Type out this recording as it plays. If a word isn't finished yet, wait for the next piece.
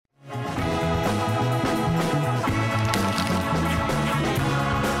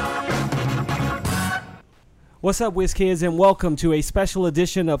What's up, WizKids, and welcome to a special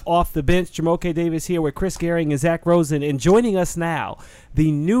edition of Off the Bench. Jamoke Davis here with Chris Gehring and Zach Rosen, and joining us now,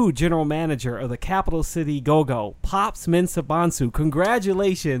 the new general manager of the Capital City Go-Go, Pops Mensah-Bonsu.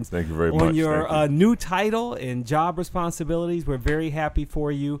 Congratulations. Thank you very much. On your new title and job responsibilities. We're very happy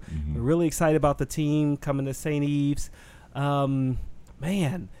for you. Mm-hmm. We're really excited about the team coming to St. Eve's.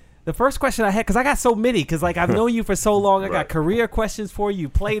 Man, the first question I had, because I got so many, because I've known you for so long. I got career questions for you. You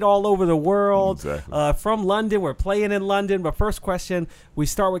played all over the world. Exactly. From London. We're playing in London. But first question, we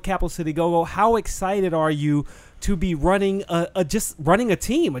start with Capital City Go-Go. How excited are you to be running a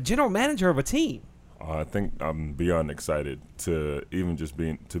team, a general manager of a team? I think I'm beyond excited to even just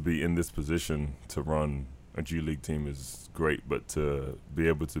be in this position to run a G League team is great, but to be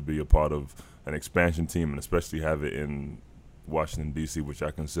able to be a part of an expansion team and especially have it in Washington, D.C., which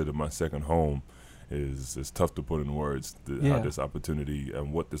I consider my second home, is tough to put in words how this opportunity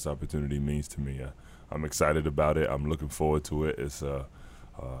and what this opportunity means to me. I'm excited about it. I'm looking forward to it. It's a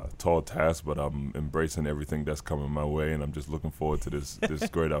tall task, but I'm embracing everything that's coming my way, and I'm just looking forward to this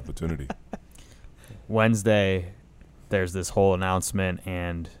great opportunity. Wednesday, there's this whole announcement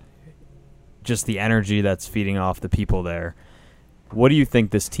and just the energy that's feeding off the people there. What do you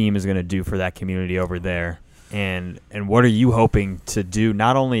think this team is going to do for that community over there? And what are you hoping to do,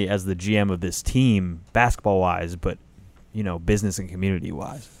 not only as the GM of this team, basketball-wise, but, business and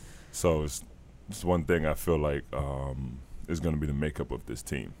community-wise? So it's one thing I feel like is going to be the makeup of this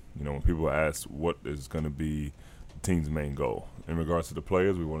team. When people ask what is going to be the team's main goal, in regards to the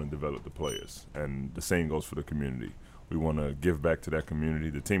players, we want to develop the players. And the same goes for the community. We want to give back to that community.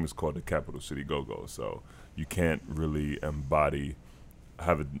 The team is called the Capital City Go-Go, so you can't really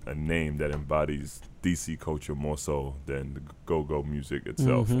have a name that embodies DC culture more so than the go-go music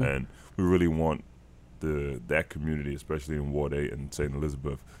itself. Mm-hmm. And we really want that community, especially in Ward 8 and St.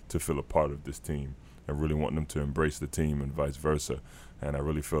 Elizabeth, to feel a part of this team. I really want them to embrace the team and vice versa. And I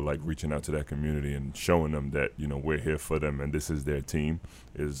really feel like reaching out to that community and showing them that, we're here for them and this is their team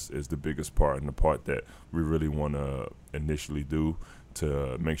is the biggest part, and the part that we really want to initially do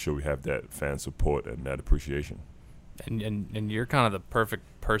to make sure we have that fan support and that appreciation. And you're kind of the perfect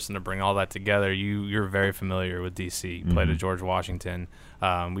person to bring all that together. You're very familiar with DC. You played at George Washington.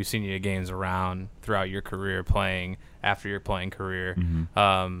 We've seen you at games around throughout your career, playing after your playing career.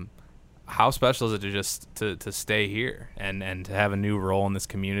 Mm-hmm. How special is it to just to stay here and to have a new role in this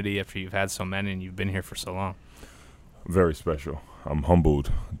community after you've had so many and you've been here for so long? Very special. I'm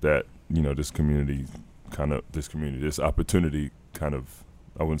humbled that this opportunity kind of,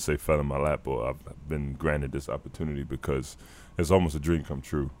 I wouldn't say fell in my lap, but I've been granted this opportunity because it's almost a dream come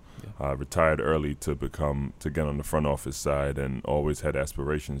true. Yeah. I retired early to get on the front office side and always had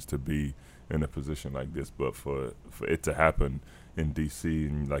aspirations to be in a position like this. But for it to happen in D.C.,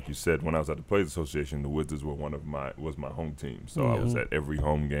 and like you said, when I was at the Players Association, the Wizards were was my home team. So I was at every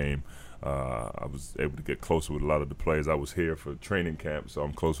home game. I was able to get closer with a lot of the players. I was here for training camp, so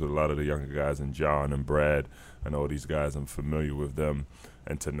I'm close with a lot of the younger guys, and John and Brad and all these guys. I'm familiar with them.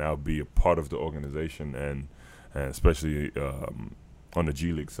 And to now be a part of the organization and especially on the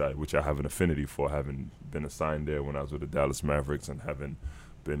G League side, which I have an affinity for, having been assigned there when I was with the Dallas Mavericks and having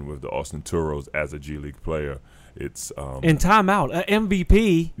been with the Austin Touros as a G League player. It's in timeout,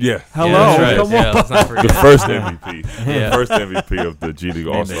 MVP. Yeah. Hello. Yeah, Come on. let's not forget. The first MVP. The first MVP of the G League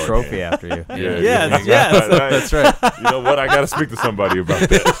All-Star the trophy game. after you. Yes. That's right. You know what? I got to speak to somebody about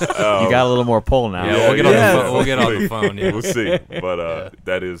that. You got a little more pull now. Yeah, we'll get on the phone. Yeah. We'll see. But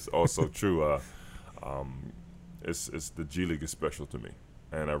that is also true. It's the G League is special to me,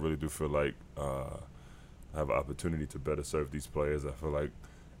 and I really do feel like I have an opportunity to better serve these players. I feel like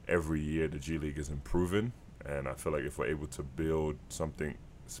every year the G League is improving, and I feel like if we're able to build something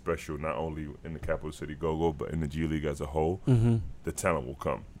special, not only in the Capital City Go-Go, but in the G League as a whole, the talent will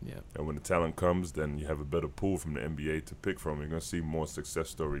come. Yeah. And when the talent comes, then you have a better pool from the NBA to pick from. You're going to see more success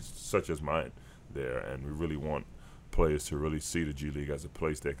stories such as mine there, and we really want players to really see the G League as a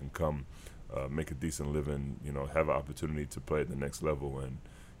place they can come, make a decent living, have an opportunity to play at the next level, and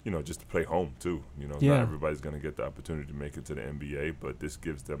just to play home too. Not everybody's going to get the opportunity to make it to the NBA, but this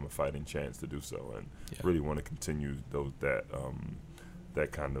gives them a fighting chance to do so, and really want to continue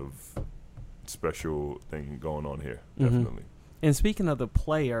that kind of special thing going on here, definitely. And speaking of the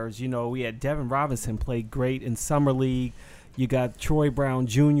players, we had Devin Robinson play great in Summer League. You got Troy Brown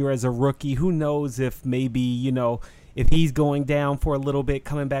Jr. as a rookie. Who knows if maybe, if he's going down for a little bit,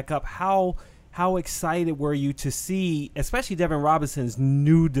 coming back up. How excited were you to see, especially Devin Robinson's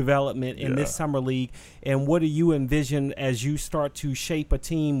new development in this Summer League, and what do you envision as you start to shape a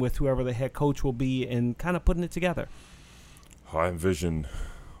team with whoever the head coach will be and kind of putting it together? I envision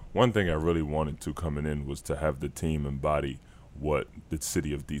one thing I really wanted to coming in was to have the team embody what the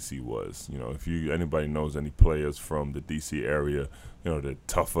city of DC was. You know, if anybody knows any players from the DC area, you know, they're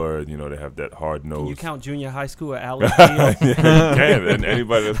tougher, you know, they have that hard nose. Can you count junior high school at Allen Field? Yeah, you can. And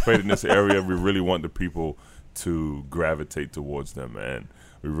anybody that's played in this area, we really want the people to gravitate towards them, and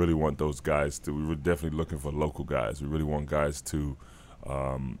we really want those guys to. We were definitely looking for local guys. We really want guys to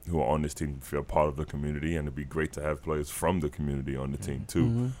who are on this team to feel part of the community, and it'd be great to have players from the community on the team too.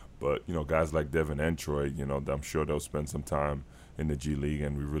 Mm-hmm. But you know, guys like Devin and Troy, you know, I'm sure they'll spend some time in the G League,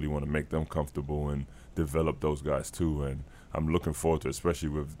 and we really want to make them comfortable and develop those guys too. And I'm looking forward to, especially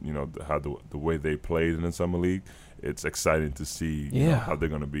with, you know, how the way they played in the summer league. It's exciting to see you know, how they're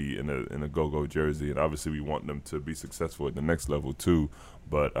going to be in a go-go jersey, and obviously we want them to be successful at the next level too.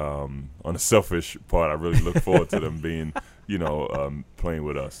 But on a selfish part, I really look forward to them being, you know, playing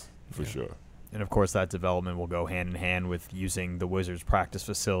with us for sure. And, of course, that development will go hand in hand with using the Wizards practice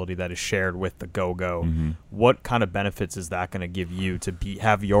facility that is shared with the Go-Go. Mm-hmm. What kind of benefits is that going to give you to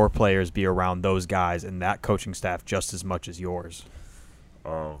have your players be around those guys and that coaching staff just as much as yours?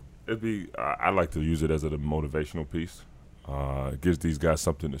 I like to use it as a motivational piece. It gives these guys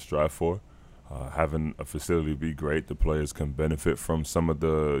something to strive for. Having a facility be great, the players can benefit from some of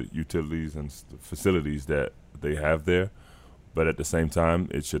the utilities and facilities that they have there. But at the same time,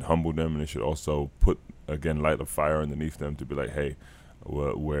 it should humble them, and it should also light a fire underneath them to be like, hey,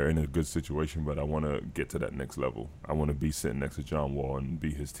 we're in a good situation, but I want to get to that next level. I want to be sitting next to John Wall and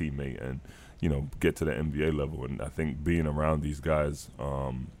be his teammate and, you know, get to the NBA level. And I think being around these guys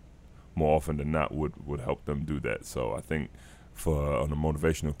more often than not would help them do that. So I think on a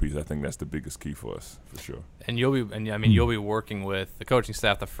motivational piece, I think that's the biggest key for us, for sure. And you'll be working with the coaching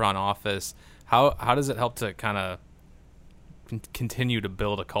staff, the front office. How does it help to kind of continue to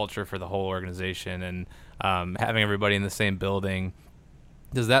build a culture for the whole organization, and having everybody in the same building?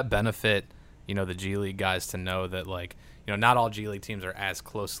 Does that benefit, you know, the G League guys to know that, like, you know, not all G League teams are as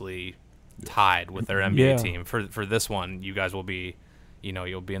closely tied with their NBA team? For this one, you guys will be, you know,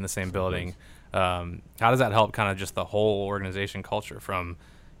 you'll be in the same building. How does that help kind of just the whole organization culture, from,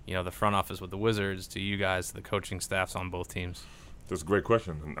 you know, the front office with the Wizards to you guys to the coaching staffs on both teams? That's a great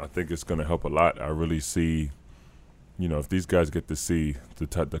question, and I think it's going to help a lot. I really see, you know, if these guys get to see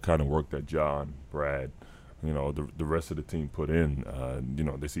the kind of work that John, Brad, you know, the rest of the team put in, you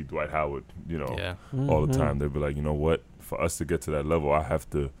know, they see Dwight Howard, you know, all the time. They'll be like, you know what, for us to get to that level, I have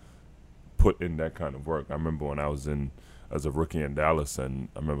to put in that kind of work. I remember when I was as a rookie in Dallas, and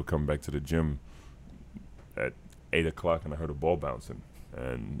I remember coming back to the gym at 8 o'clock, and I heard a ball bouncing.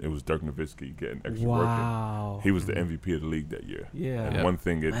 And it was Dirk Nowitzki getting extra work in. He was the MVP of the league that year. And one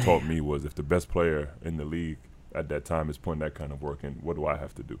thing it taught me was, if the best player in the league at that time is putting that kind of work in, what do I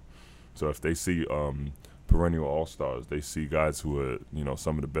have to do? So if they see perennial all-stars, they see guys who are, you know,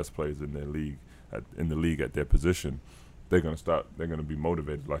 some of the best players in their league, in the league at their position, they're going to be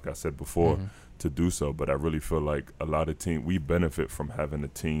motivated, like I said before, to do so. But I really feel like a lot of we benefit from having a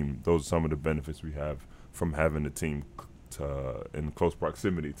team. Those are some of the benefits we have from having a team in close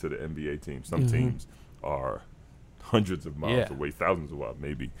proximity to the NBA team. Some teams are hundreds of miles away, thousands of miles,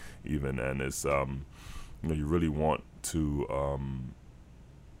 maybe even, and it's you know, you really want to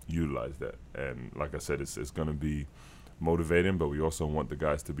utilize that. And like I said, it's going to be motivating, but we also want the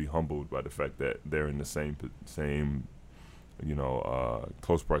guys to be humbled by the fact that they're in the same you know,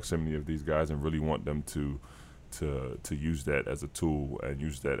 close proximity of these guys, and really want them to use that as a tool and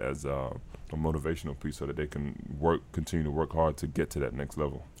use that as a motivational piece, so that they can continue to work hard to get to that next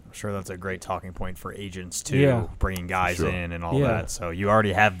level. I'm sure that's a great talking point for agents too, bringing guys in and all that. So you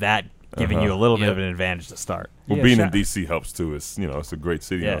already have that giving you a little bit of an advantage to start. Well, being in DC helps too. It's, you know, it's a great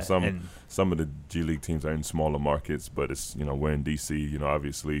city. You know, some of the G League teams are in smaller markets, but it's, you know, we're in DC. You know,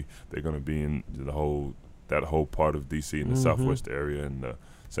 obviously they're going to be in that whole part of DC in the Southwest area and the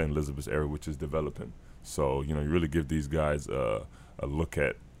St. Elizabeth area, which is developing. So, you know, you really give these guys a look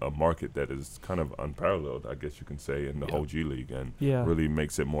at a market that is kind of unparalleled, I guess you can say, in the whole G League, and really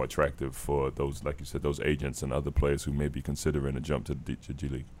makes it more attractive for those, like you said, those agents and other players who may be considering a jump to the G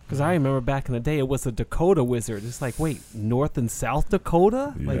League. Because I remember back in the day, it was the Dakota Wizards. It's like, wait, North and South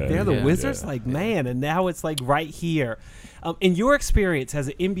Dakota? Like, they're the Wizards? Like, man, and now it's like right here. In your experience as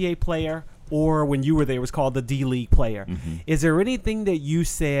an NBA player, or when you were there, it was called the D League player, is there anything that you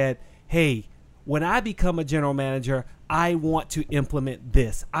said, hey, when I become a general manager, I want to implement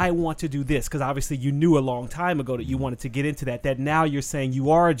this. I want to do this. Because obviously you knew a long time ago that you wanted to get into that now you're saying you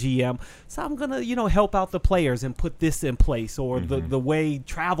are a GM. So I'm going to, you know, help out the players and put this in place, or the way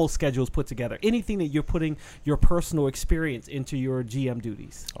travel schedules put together. Anything that you're putting your personal experience into your GM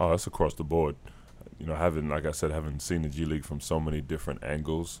duties. Oh, that's across the board. having, like I said, having seen the G League from so many different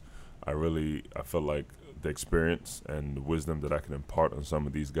angles, I felt like the experience and the wisdom that I can impart on some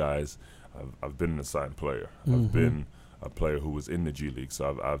of these guys. I've been an assigned player. I've been a player who was in the G League,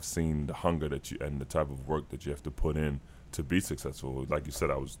 so I've seen the hunger and the type of work that you have to put in to be successful. Like you said,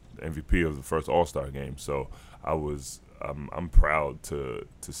 I was MVP of the first All-Star game, so I'm proud to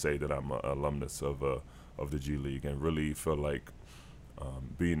say that I'm an alumnus of the G League, and really feel like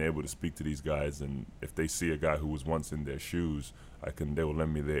being able to speak to these guys, and if they see a guy who was once in their shoes, they will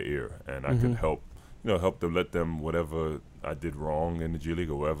lend me their ear, and I can help them, let them, whatever I did wrong in the G League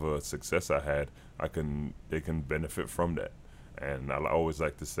or whatever success I had, they can benefit from that. And I always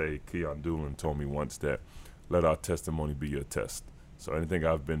like to say, Keon Doolin told me once that let our testimony be your test. So anything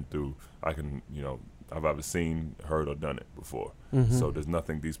I've been through, I've either seen, heard, or done it before. So there's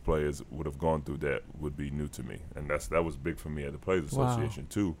nothing these players would have gone through that would be new to me, and that was big for me at the Players Association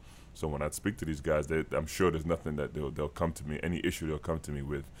too. So when I speak to these guys, I'm sure there's nothing that they'll come to me, any issue they'll come to me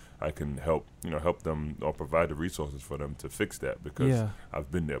with, I can help them or provide the resources for them to fix that, because I've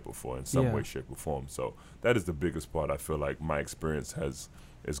been there before in some way, shape, or form. So that is the biggest part. I feel like my experience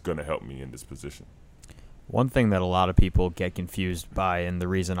is going to help me in this position. One thing that a lot of people get confused by, and the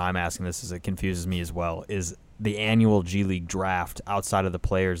reason I'm asking this is it confuses me as well, is the annual G League draft outside of the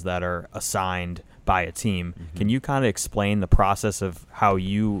players that are assigned by a team. Can you kind of explain the process of how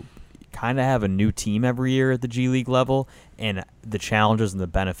you kind of have a new team every year at the G League level and the challenges and the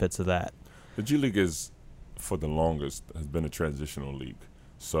benefits of that? The G League for the longest, has been a transitional league.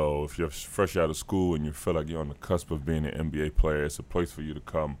 So if you're fresh out of school and you feel like you're on the cusp of being an NBA player, it's a place for you to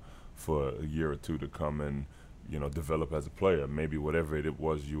come for a year or two to come and, develop as a player. Maybe whatever it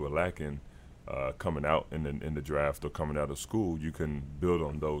was you were lacking coming out in the draft or coming out of school, you can build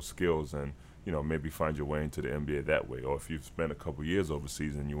on those skills and, maybe find your way into the NBA that way. Or if you've spent a couple years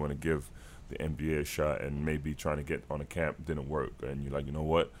overseas and you want to give the NBA a shot and maybe trying to get on a camp didn't work, and you're like, you know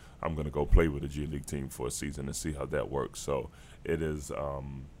what, I'm going to go play with a G League team for a season and see how that works. So it is,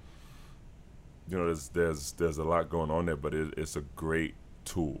 there's a lot going on there, but it's a great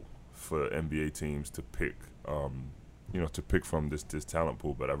tool for NBA teams to pick, to pick from this talent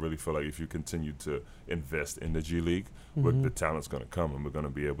pool. But I really feel like if you continue to invest in the G League, the talent's going to come, and we're going to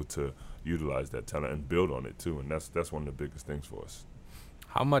be able to utilize that talent and build on it too. And that's one of the biggest things for us.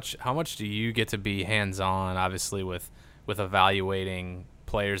 How much do you get to be hands-on, obviously, with evaluating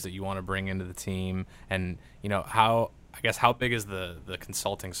players that you want to bring into the team? And, how big is the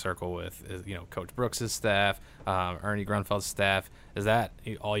consulting circle with, Coach Brooks' staff, Ernie Grunfeld's staff? Is that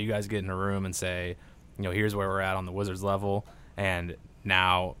all you guys get in a room and say, here's where we're at on the Wizards level, and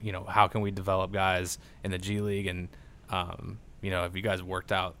now, how can we develop guys in the G League? And, have you guys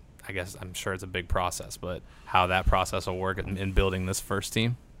worked out, I guess I'm sure it's a big process, but how that process will work in building this first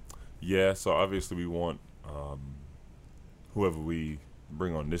team? Yeah, so obviously we want whoever we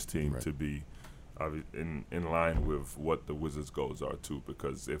bring on this team to be in line with what the Wizards' goals are too.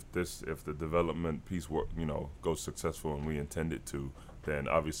 Because if the development piece goes successful and we intend it to, then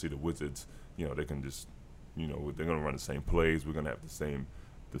obviously the Wizards, they can just, they're going to run the same plays. We're going to have the same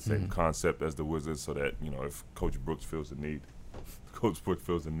concept as the Wizards, so that if Coach Brooks feels the need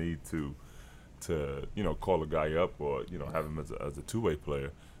to call a guy up or have him as a two-way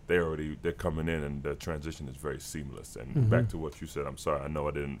player, they're coming in, and the transition is very seamless. And back to what you said, I'm sorry, I know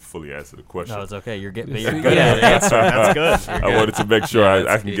I didn't fully answer the question. No, it's okay. You're good at the answer. That's good. I wanted to make sure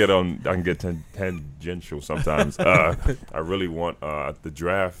I can get tangential sometimes. I really want the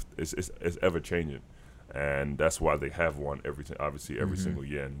draft is ever changing, and that's why they have one every single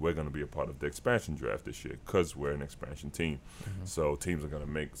year. And we're going to be a part of the expansion draft this year because we're an expansion team. So teams are going to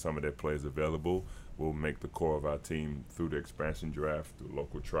make some of their players available. We'll make the core of our team through the expansion draft, through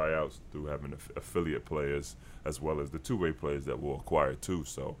local tryouts, through having affiliate players, as well as the two-way players that we'll acquire too.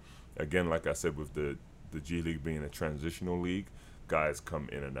 So, again, like I said, with the G League being a transitional league, guys come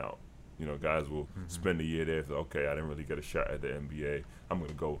in and out. Guys will spend a year there. Okay, I didn't really get a shot at the NBA. I'm going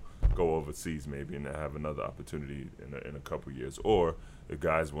to go overseas maybe and have another opportunity in a couple years. Or if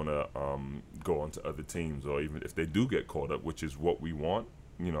guys want to go on to other teams, or even if they do get called up, which is what we want,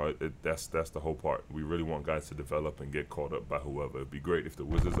 that's the whole part. We really want guys to develop and get called up by whoever. It'd be great if the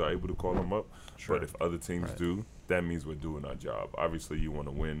Wizards are able to call them up, but if other teams do, that means we're doing our job. Obviously, you want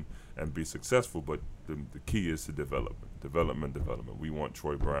to win and be successful, but the key is to development. We want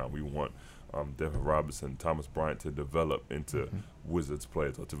Troy Brown. We want Devin Robinson, Thomas Bryant to develop into Wizards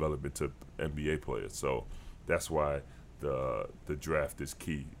players or develop into NBA players. So that's why the draft is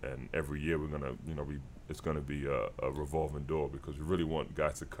key. And every year we're gonna, it's going to be a revolving door, because we really want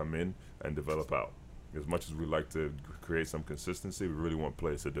guys to come in and develop out. as much as we like to create some consistency, we really want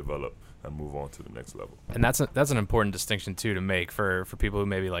players to develop and move on to the next level. And that's an important distinction too to make for people who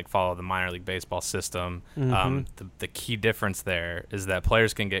maybe like follow the minor league baseball system. The key difference there is that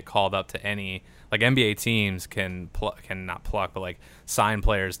players can get called up to any, like NBA teams can not pluck, but like sign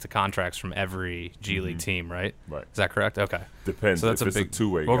players to contracts from every G League team, right? Right. Is that correct? Okay. Depends. So that's if a it's big a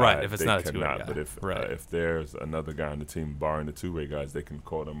two-way well, guy, right. If it's they not a two-way cannot. guy, But if right. if there's another guy on the team, barring the two-way guys, they can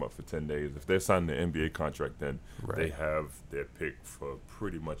call them up for 10 days. If they're signing an NBA contract, then they have their pick for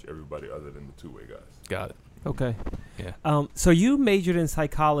pretty much everybody other than the two-way guys. Got it. Okay. Yeah. So you majored in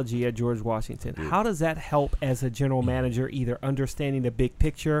psychology at George Washington. Yeah. How does that help as a general manager, either understanding the big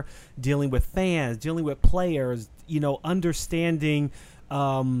picture, dealing with fans, dealing with players, understanding,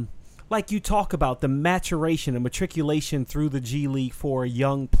 like you talk about, the maturation and matriculation through the G League for a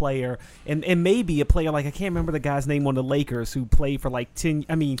young player, and maybe a player like, I can't remember the guy's name on the Lakers who played for like 10,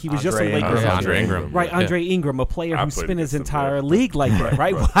 I mean, he was just a Lakers. Andre Ingram. Right, Andre Ingram, a player I who played spent his against him, entire yeah. league like that,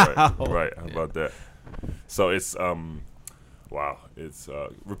 right? Wow. Right. How about that? So it's wow. It's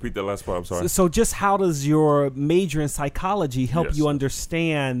repeat that last part. I'm sorry. So just how does your major in psychology help Yes. you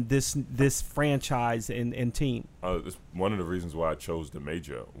understand this franchise and team? It's one of the reasons why I chose the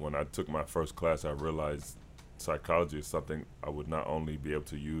major. When I took my first class, I realized psychology is something I would not only be able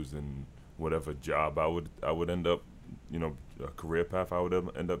to use in whatever job I would end up, a career path I would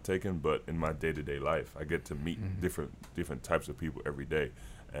end up taking, but in my day-to-day life, I get to meet different types of people every day,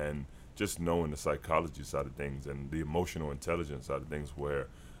 and just knowing the psychology side of things and the emotional intelligence side of things, where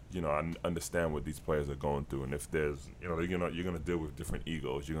I understand what these players are going through, and if there's you're going to deal with different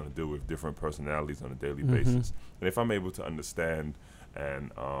egos, you're going to deal with different personalities on a daily basis, and if I'm able to understand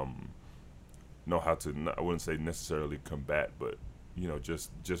and know how to, I wouldn't say necessarily combat, but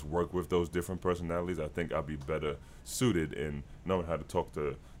just work with those different personalities, I think I'll be better suited in knowing how to talk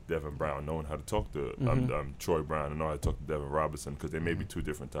to Devin Brown, knowing how to talk to Troy Brown, and know how to talk to Devin Robinson, because they may be two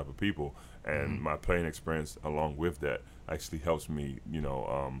different type of people, and my playing experience along with that actually helps me,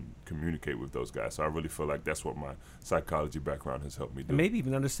 communicate with those guys. So I really feel like that's what my psychology background has helped me do. And maybe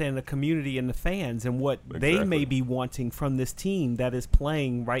even understand the community and the fans and what they Exactly. may be wanting from this team that is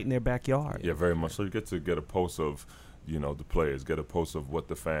playing right in their backyard. Yeah, very much. So you get to get a pulse of, the players, get a pulse of what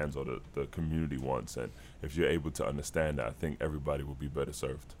the fans or the community wants, and if you're able to understand that, I think everybody will be better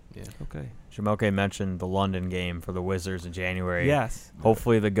served. Yeah. Okay. Jamoke mentioned the London game for the Wizards in January. Yes.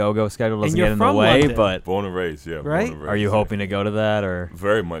 Hopefully the go-go schedule doesn't you're get in the from way, London. but Born and raised, yeah. Right? Born and raised, are you yeah. hoping to go to that, or?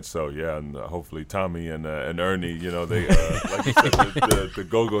 Very much so, yeah. And hopefully Tommy and Ernie, they like you said, the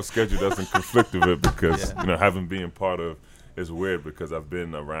go-go schedule doesn't conflict with it, because having been part of is weird, because I've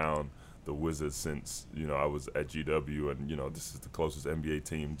been around the Wizards since I was at GW, and this is the closest NBA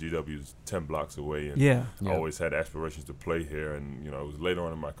team. GW is 10 blocks away, and I always had aspirations to play here, and it was later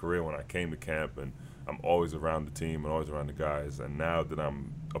on in my career when I came to camp, and I'm always around the team and always around the guys, and now that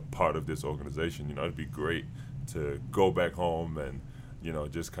I'm a part of this organization, it'd be great to go back home and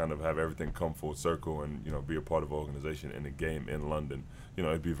just kind of have everything come full circle, and be a part of an organization in a game in London.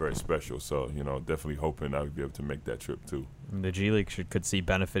 It'd be very special. So definitely hoping I would be able to make that trip too. The G League could see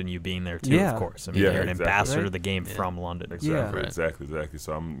benefit in you being there too, Yeah. of course. I mean, Yeah, you're an exactly. ambassador Right. of the game from London. Exactly, Right. exactly.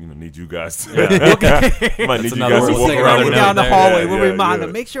 So I'm need you guys to might need you another guys to one. walk Take around another with note down the there. hallway, Yeah, we'll yeah, remind yeah.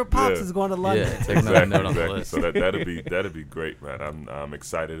 them. Make sure Pops Yeah. is going to London. Yeah, take another note on the Exactly. list. So that'd be great, man. I'm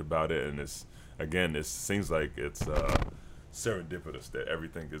excited about it, and it seems like it's serendipitous that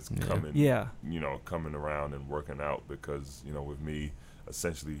everything is coming, coming around and working out, because with me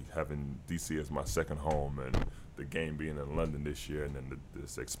essentially having DC as my second home, and the game being in London this year, and then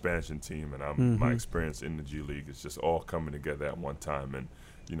this expansion team, and my experience in the G League is just all coming together at one time, and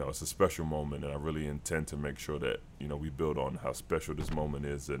it's a special moment, and I really intend to make sure that we build on how special this moment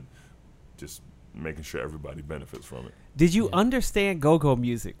is, and just making sure everybody benefits from it. Did you understand go-go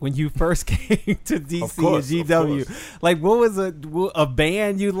music when you first came to DC Of course, and of GW? course. Like, what was a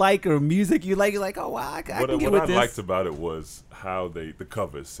band you like or music you like? You're like, oh, wow, I can get What with I this. liked about it was how the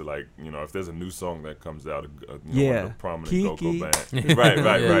covers. So if there's a new song that comes out, one of the prominent Kiki. go-go band,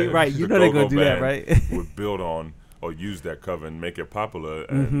 right. Right, you The know they're gonna go-go do that, band right? would build on or use that cover and make it popular,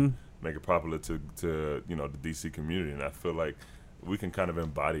 and make it popular to the DC community. And I feel like we can kind of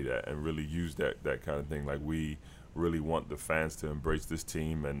embody that and really use that kind of thing. Like, we really want the fans to embrace this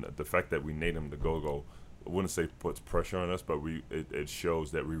team, and the fact that we named them the Go-Go, I wouldn't say puts pressure on us, but it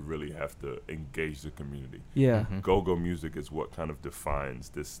shows that we really have to engage the community. Yeah. Go-Go music is what kind of defines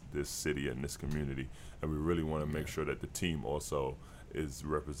this city and this community, and we really want to make sure that the team also is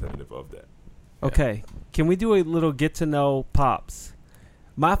representative of that. Okay. Can we do a little get to know Pops?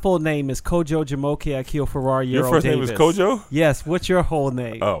 My full name is Kojo Jamoke Akil Ferrar. Your first name is Kojo? Yes. What's your whole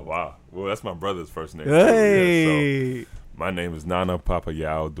name? Oh, wow. Well, that's my brother's first name. Yeah, Hey. so my name is Nana Papa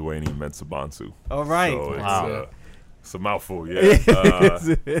Yao Dwayne Mensah-Bonsu. All right. So Wow. it's a mouthful, yeah.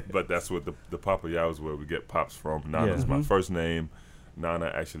 But that's what the Papa Yao is where we get Pops from. Nana's Yeah. my first name.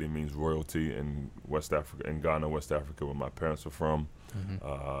 Nana actually means royalty in West Africa, in Ghana, West Africa, where my parents are from.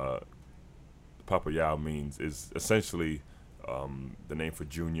 Papa Yao is essentially the name for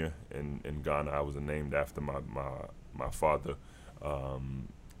junior in Ghana. I was named after my father.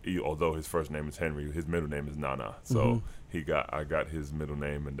 Although his first name is Henry, his middle name is Nana. So I got his middle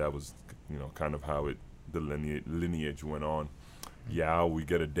name, and that was kind of how the lineage went on. Yao, we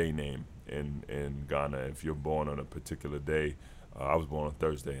get a day name in Ghana. If you're born on a particular day, I was born on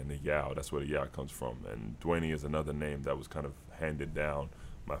Thursday, and the Yao, that's where the Yao comes from. And Dwayne is another name that was kind of handed down.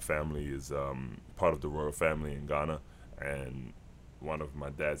 My family is part of the royal family in Ghana, and one of my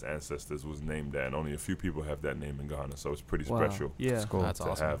dad's ancestors was named that, and only a few people have that name in Ghana, so it's pretty special Yeah. That's cool. That's to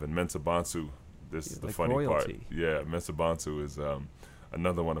awesome. have. And Mensah-Bonsu, this is the like funny royalty. part. Yeah, Mensah-Bonsu is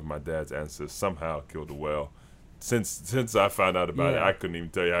another one of my dad's ancestors. Somehow killed a whale. Since I found out about it, Yeah. I couldn't even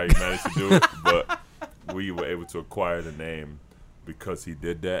tell you how he managed to do it, but we were able to acquire the name because he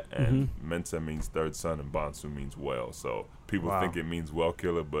did that. And Mensa means third son, and Bonsu means whale. So people Wow. think it means whale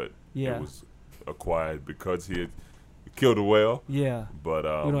killer, but Yeah. it was acquired because he had killed a whale. Yeah. But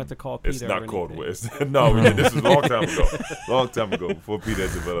We don't have to call Peter. it's not or called anything. whale. No, we did. This was a long time ago. Long time ago, before Peter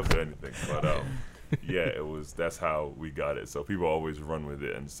had developed anything. But yeah, it was. That's how we got it. So people always run with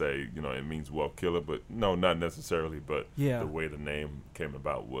it and say, it means whale killer, but no, not necessarily. But Yeah. the way the name came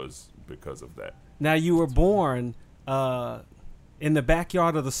about was because of that. Now you were born in the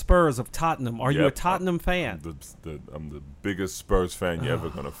backyard of the Spurs of Tottenham. Are you a Yep. Tottenham fan? I'm the biggest Spurs fan you're ever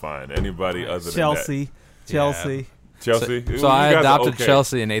gonna find. Anybody other than Chelsea. that. Chelsea. So I You guys are adopted okay.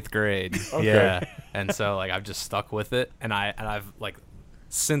 Chelsea in 8th grade. Okay. Yeah, and so I've just stuck with it, and I've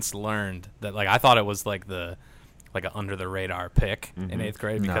since learned that I thought it was an under the radar pick in 8th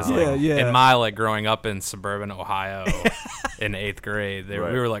grade because No. Yeah. in my growing up in suburban Ohio in 8th grade,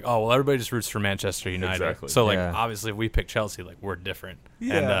 Right. we were oh well, everybody just roots for Manchester United. Exactly. So Yeah. obviously if we pick Chelsea, we're different.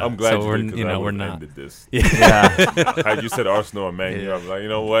 Yeah. And, I'm glad so you we're did, 'cause I we're would've not. ended this. Yeah. Had you said Arsenal or Man U, Yeah. I'm like, you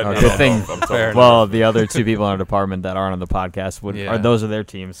know what? Oh, No, good no, thing. I'm talking Fair about- Well, the other two people in our department that aren't on the podcast Yeah. those are their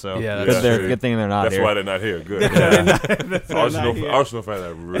teams. So Yeah, good, that's true. good thing they're not That's here. why they're not here. Good. Arsenal fans I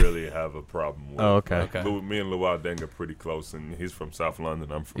really have a problem with. Oh, okay. Okay. Me and Luau Deng are pretty close, and he's from South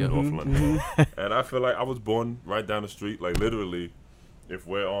London. I'm from Yeah. North London. And I feel like I was born right down the street. Literally, if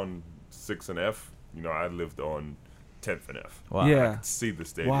we're on 6th and F, I lived on 10th and F. Wow. Yeah. See the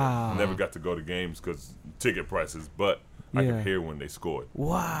stadium. Wow. Never got to go to games because ticket prices, but I Yeah. could hear when they scored.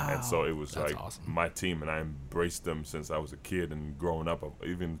 Wow. And so it was That's awesome. my team, and I embraced them since I was a kid and growing up,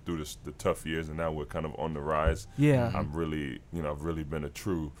 even through the tough years, and now we're kind of on the rise. Yeah. I'm really, I've really been a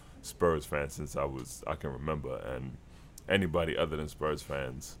true Spurs fan since I can remember, and anybody other than Spurs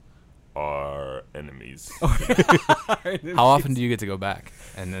fans are enemies. How often do you get to go back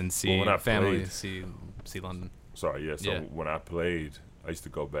and then see when I family, played- see London? Sorry, yeah. So Yeah. when I played, I used to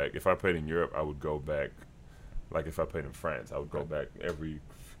go back. If I played in Europe, I would go back. If I played in France, I would go back every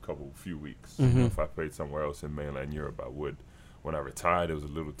few weeks. If I played somewhere else in mainland Europe, I would. When I retired, it was a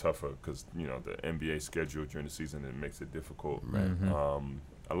little tougher because the NBA schedule during the season, it makes it difficult.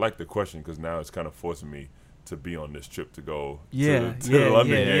 I like the question because now it's kind of forcing me to be on this trip to go to the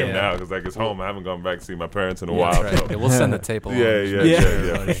London game now because it's home. I haven't gone back to see my parents in a while. That's right. So. Yeah, we'll send the tape along.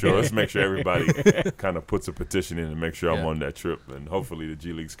 Yeah, for sure. Let's make sure everybody kind of puts a petition in and make sure I'm Yeah. on that trip. And hopefully the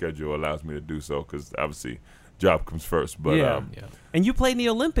G League schedule allows me to do so because obviously job comes first. But Yeah. Yeah. And you played in the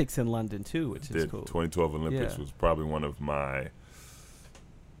Olympics in London too, which is did cool. 2012 Olympics Yeah. was probably one of my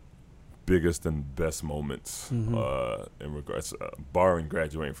biggest and best moments in regards, barring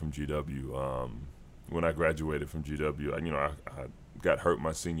graduating from GW. When I graduated from GW, I got hurt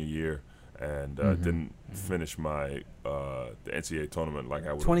my senior year and didn't finish my the NCAA tournament like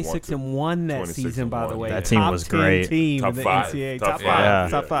I would. 26-1 that 26 season, by the and way. one. That team Top was 10 great. Team Top in the five. NCAA. Top Top five. five. Yeah.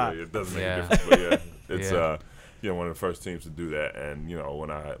 Top five. It doesn't make Yeah. a difference, but yeah, it's Yeah. one of the first teams to do that. And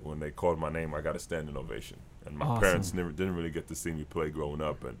when they called my name, I got a standing ovation. And my Awesome. parents didn't really get to see me play growing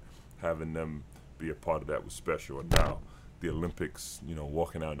up, and having them be a part of that was special. And now the Olympics,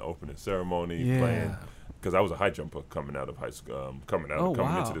 walking out in the opening ceremony, Yeah. playing. Because I was a high jumper coming out of high school, coming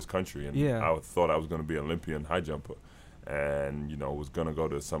wow. into this country, and Yeah. I thought I was going to be an Olympian high jumper, and was going to go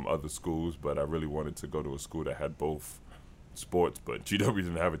to some other schools, but I really wanted to go to a school that had both sports. But GW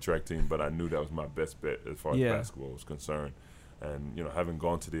didn't have a track team, but I knew that was my best bet as far as Yeah. basketball was concerned. And having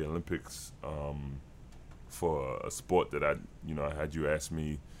gone to the Olympics for a sport that had you asked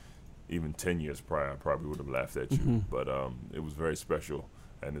me even 10 years prior, I probably would have laughed at you. But it was very special.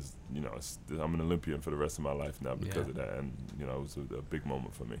 and it's I'm an Olympian for the rest of my life now because of that, and it was a big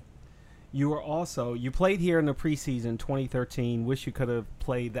moment for me. You played here in the preseason 2013. Wish you could have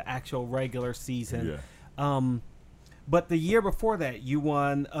played the actual regular season. Yeah. But the year before that, you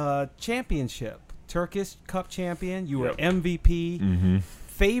won a championship, Turkish Cup champion. You were MVP. Mm-hmm.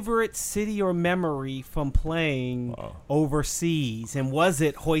 Favorite city or memory from playing overseas, and was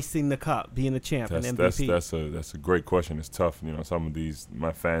it hoisting the cup, being the champ and MVP? That's a great question. It's tough. Some of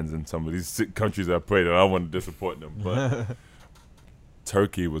my fans in some of these countries I played in, I want to disappoint them, but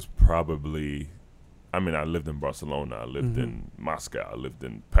Turkey was probably. I lived in Barcelona. I lived in Moscow. I lived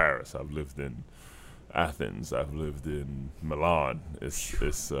in Paris. I've lived in Athens. I've lived in Milan. It's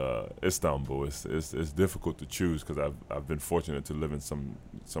Istanbul. It's difficult to choose because I've been fortunate to live in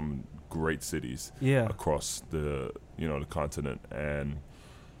some great cities across the the continent, and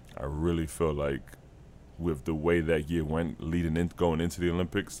I really feel like with the way that year went, going into the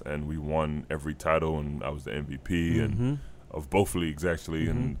Olympics, and we won every title, and I was the MVP and of both leagues actually,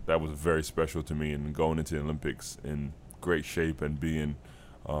 and that was very special to me. And going into the Olympics in great shape and being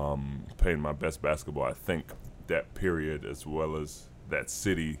playing my best basketball, I think that period as well as that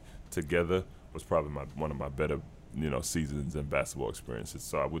city together was probably one of my better seasons and basketball experiences.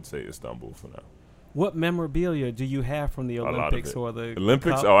 So I would say Istanbul for now. What memorabilia do you have from the Olympics or the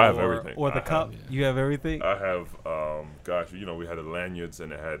Olympics? Cup, I have everything. Or the Cup? You have everything? I have, we had the lanyards,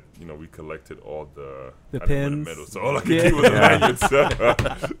 and it had, we collected all the pins. Medals, so all I could keep was the lanyards.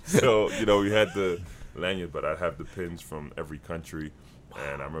 So, we had the lanyard, but I have the pins from every country.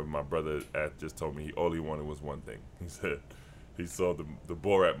 And I remember my brother just told me all he wanted was one thing. He said he saw the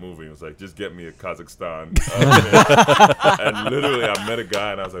Borat movie and was like, just get me a Kazakhstan. And literally I met a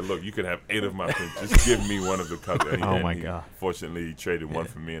guy and I was like, look, you can have 8 of my pins. Just give me one of the Kazakhstan. Oh, my God. Fortunately, he traded one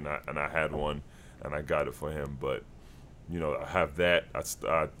for me, and I had one, and I got it for him. But, I have that.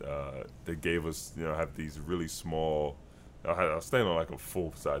 They gave us, I have these really small – I was staying on like a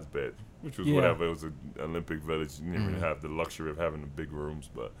full-size bed, which was whatever. It was an Olympic Village. You didn't really have the luxury of having the big rooms,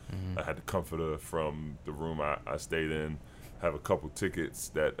 but I had the comforter from the room I stayed in. Have a couple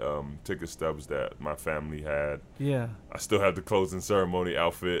tickets ticket stubs that my family had. Yeah. I still have the closing ceremony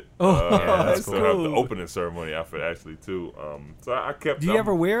outfit. I still have the opening ceremony outfit actually too. So I kept. Do you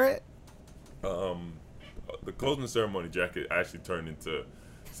ever wear it? The closing ceremony jacket actually turned into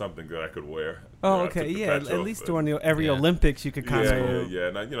something that I could wear. Oh, okay, yeah. At least during every Olympics, you could kind of. Yeah.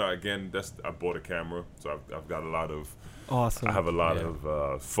 And again, I bought a camera, so I've got a lot of. Awesome. I have a lot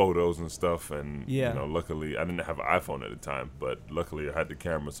of photos and stuff, and luckily I didn't have an iPhone at the time, but luckily I had the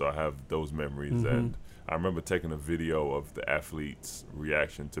camera, so I have those memories. And I remember taking a video of the athletes'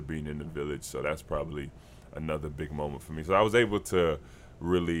 reaction to being in the village, so that's probably another big moment for me. So I was able to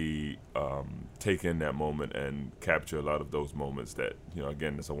really take in that moment and capture a lot of those moments that,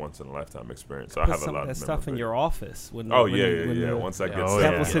 again, it's a once-in-a-lifetime experience. So I have a lot of that stuff in your office. Once I get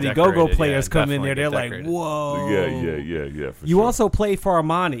Capital City Go-Go players come in there, they're like, whoa. Yeah. You also played for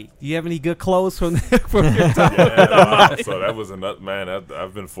Armani. Do you have any good clothes from your time? So that was man,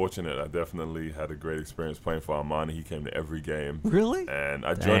 I've been fortunate. I definitely had a great experience playing for Armani. He came to every game. Really? And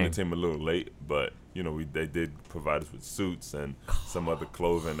I joined the team a little late, but they did provide us with suits and some other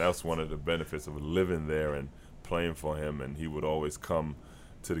clothing. That's one of the benefits of living there and playing for him. And he would always come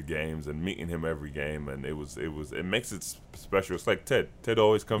to the games and meeting him every game. And it makes it special. It's like Ted. Ted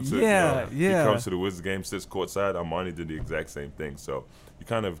always comes to he comes to the Wizards game, sits courtside. Armani did the exact same thing. So you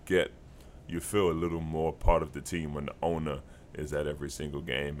kind of you feel a little more part of the team when the owner is at every single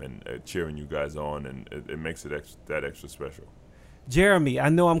game and cheering you guys on, and it makes it that extra special. Jeremy, I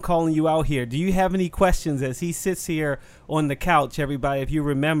know I'm calling you out here. Do you have any questions as he sits here on the couch? Everybody, if you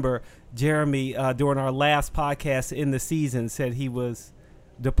remember, Jeremy, during our last podcast in the season, said he was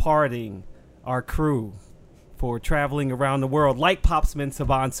departing our crew for traveling around the world like Popsman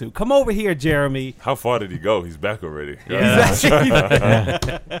Sabansu. Come over here, Jeremy. How far did he go? He's back already. Yeah.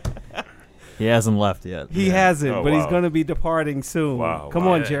 He hasn't left yet. He hasn't, but he's going to be departing soon. Wow. Come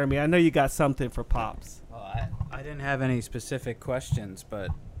on, Jeremy. I know you got something for Pops. I didn't have any specific questions, but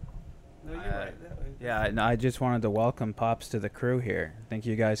no, you're right. I just wanted to welcome Pops to the crew here. I think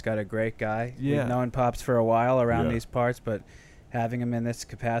you guys got a great guy. Yeah. We've known Pops for a while around these parts, but having him in this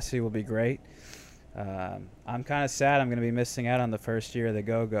capacity will be great. I'm kind of sad I'm going to be missing out on the first year of the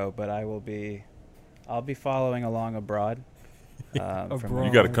Go-Go, but I'll be following along abroad. from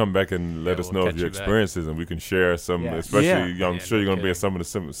You got to come back and let us know of your experiences, and we can share some. Yeah. Especially, I'm sure you're going to be in some of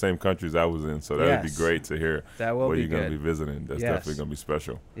the same countries I was in, so that would be great to hear where you're going to be visiting. That's definitely going to be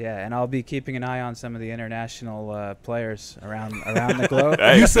special. Yeah, and I'll be keeping an eye on some of the international players around the globe.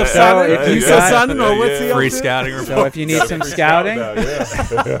 Yusuf Sanin, or what's the free scouting report? So if you need some scouting,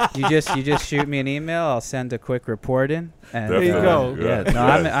 you just shoot me an email. I'll send a quick report in. And, there you go. Yeah, no,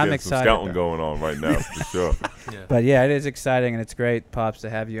 I'm excited. Some scouting going on right now for sure. But yeah, it is exciting, and it's great, Pops, to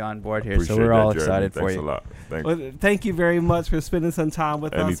have you on board here. So we're all excited for you. Thanks a lot. Thank you very much for spending some time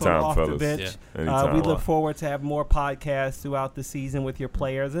with us on Off the Bench. Yeah. We look forward to having more podcasts throughout the season with your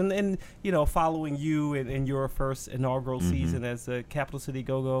players, and following you in your first inaugural season as the Capital City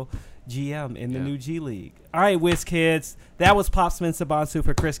Go-Go GM in the new G League. All right, Wiz Kids. That was Popsman Sabansu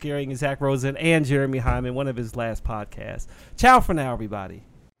for Chris Gehring and Zach Rosen and Jeremy Hyman, one of his last podcasts. Ciao for now, everybody.